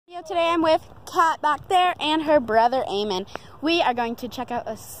So today I'm with Kat back there and her brother Eamon. We are going to check out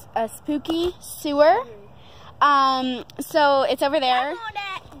a spooky sewer. So it's over there.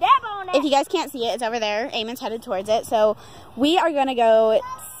 If you guys can't see it, it's over there. Eamon's headed towards it. So we are going to go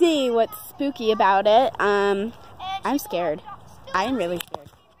see what's spooky about it. I'm scared. I am really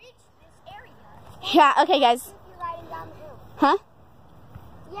scared. Yeah, okay guys. Huh?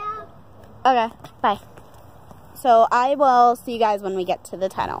 Yeah. Okay, bye. So I will see you guys when we get to the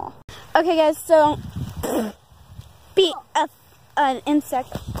tunnel. Okay guys, so an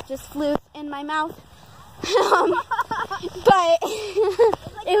insect just flew in my mouth. But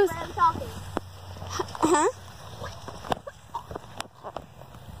it was huh?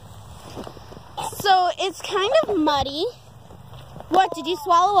 So it's kind of muddy. What, did you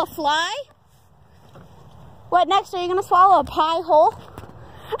swallow a fly? What next? Are you gonna swallow a pie hole?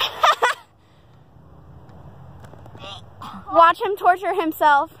 Watch him torture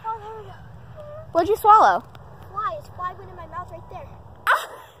himself. What'd you swallow? Fly. It's fly went in my mouth right there.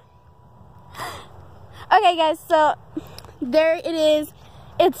 Okay guys, so there it is.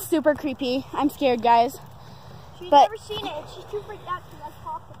 It's super creepy. I'm scared, guys. She's never seen it. She's too freaked out to let's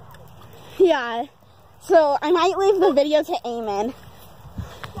talk about it. Yeah. So I might leave the video to Eamon.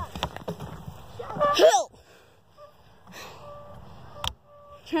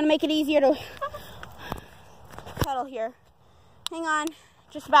 Trying to make it easier to cuddle here. Hang on,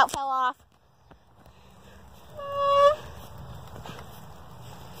 just about fell off.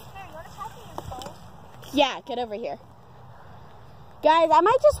 Yeah, get over here. Guys, I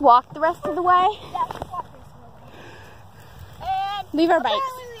might just walk the rest of the way. Yeah, let's walk this way. And leave our bikes.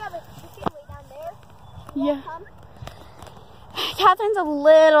 We have a chicken way down there. Yeah. Catherine's a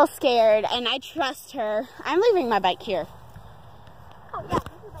little scared, and I trust her. I'm leaving my bike here. Oh, yeah,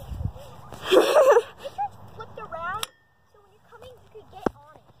 leave your bike here. It just flipped around, so when you're coming, you could get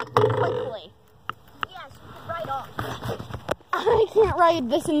on it. Quickly. Yeah, so you could ride off. I can't ride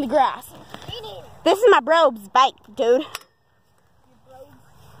this in the grass. Me neither. This is my bro's bike, dude.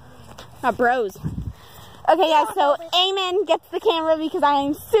 My bros. Okay, guys, so Eamon gets the camera because I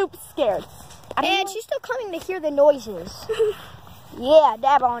am super scared. And she's still coming to hear the noises. Yeah,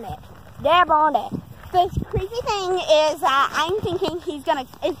 dab on it. Dab on it. The crazy thing is I'm thinking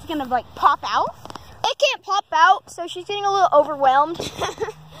it's gonna like pop out. It can't pop out, so she's getting a little overwhelmed.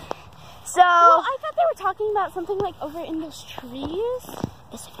 So well, I thought they were talking about something like over in those trees.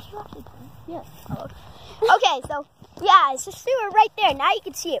 Is the video actually done? Yes. Oh, okay, so yeah, it's a sewer right there. Now you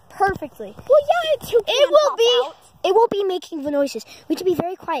can see it perfectly. Well, yeah, It will be making the noises. We have to be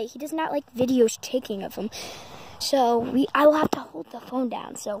very quiet. He does not like videos taking of him. So I will have to hold the phone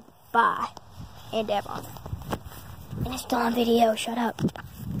down. So bye. And dab on it. And it's still on video. Shut up.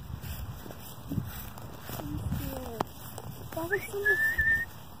 Why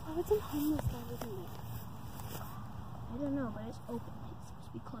would some homeless guy live in there? I don't know, but it's open. It's supposed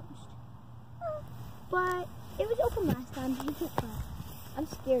to be closed. But it was open last time. He can't come. I'm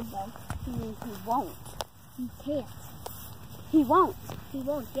scared though. He won't. He can't. He won't. He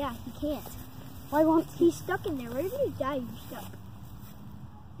won't. Yeah, he can't. Why won't he? He's stuck in there. Where did he die? You're stuck.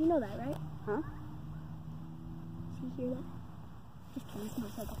 You know that, right? Huh? Did you hear that? Just kidding. It's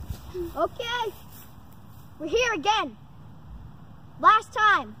motorcycle. Okay. We're here again. Last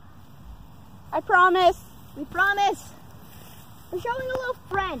time. I promise. We promise. We're showing a little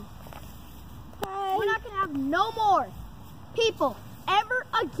friend. Hi. We're not going to have no more people ever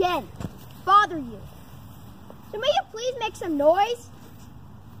again bother you. So may you please make some noise?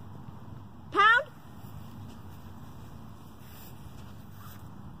 Pound?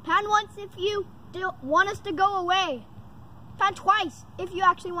 Pound once if you want us to go away. Pound twice if you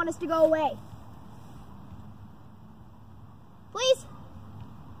actually want us to go away. Please?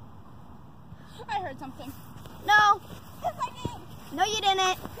 I heard something. No. Yes, I did. No, you didn't.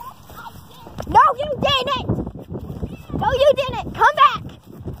 Yes, I did. No, you didn't. No, you didn't. Come back.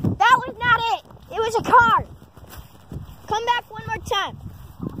 That was not it. It was a car. Come back one more time.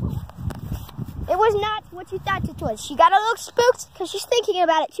 It was not what you thought it was. She got a little spooked because she's thinking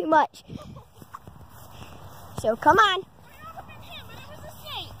about it too much. So come on.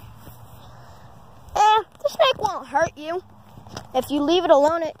 The snake won't hurt you. If you leave it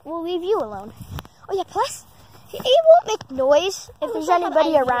alone, it will leave you alone. Oh yeah, plus, it won't make noise if there's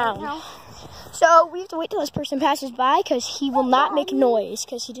anybody around. So we have to wait till this person passes by because he will not make noise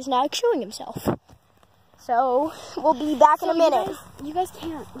because he does not like showing himself. So we'll be back in a minute. You guys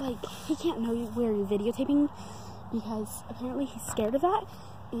can't, he can't know where you're videotaping because apparently he's scared of that.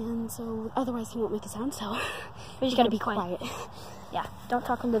 And so otherwise he won't make a sound, so we just gotta be quiet. Yeah, don't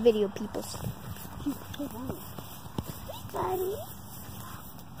talk on the video, peoples. Hey, Daddy.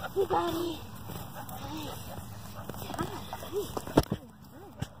 everybody.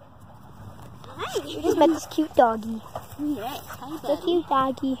 Hi. We just met this cute doggy. Yes. Hi, The cute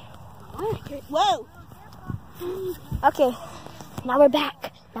doggy. Whoa. Okay, now we're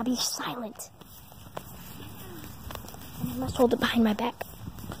back. Now be silent. I must hold it behind my back.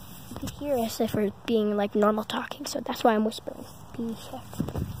 You could hear us if we're being like normal talking, so that's why I'm whispering. Be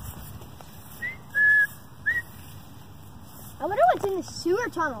careful. I wonder what's in the sewer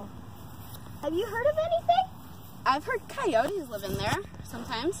tunnel. Have you heard of anything? I've heard coyotes live in there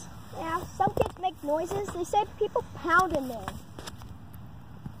sometimes. Yeah, some kids make noises. They say people pound in there.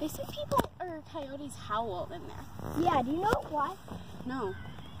 They say people or coyotes howl in there. Yeah, do you know why? No.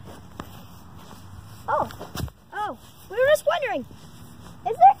 Oh, we were just wondering.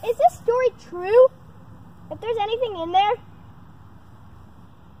 Is this story true? If there's anything in there?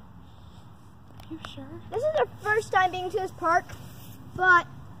 You sure? This is our first time being to this park, but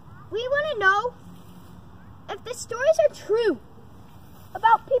we want to know if the stories are true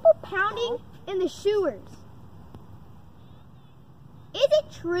about people pounding in the sewers. Is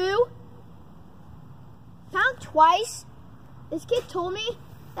it true? Pound twice? This kid told me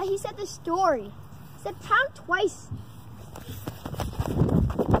that he said the story. He said pound twice.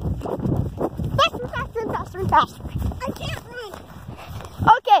 Faster, faster, and faster, and faster. I can't run.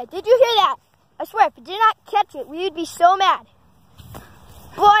 Okay, did you hear that? I swear, if you did not catch it, we would be so mad.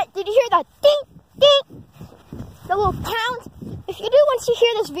 But did you hear that ding, ding? The little pounds? If you do once you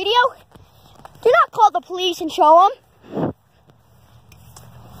hear this video, do not call the police and show them.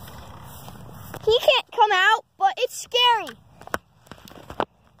 He can't come out, but it's scary.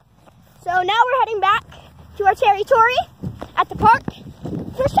 So now we're heading back to our territory at the park.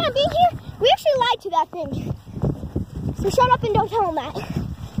 First time being here, we actually lied to that thing. So shut up and don't tell him that.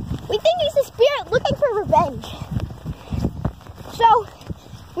 We think he's a spirit looking for revenge. So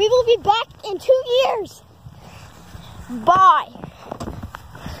we will be back in 2 years. Bye.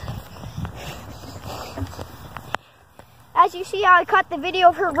 As you see how I cut the video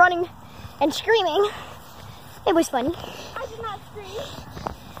of her running and screaming, it was funny. I did not scream.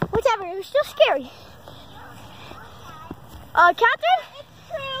 Whatever, it was still scary. Catherine? It's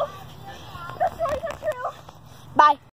true. The stories are true. Bye.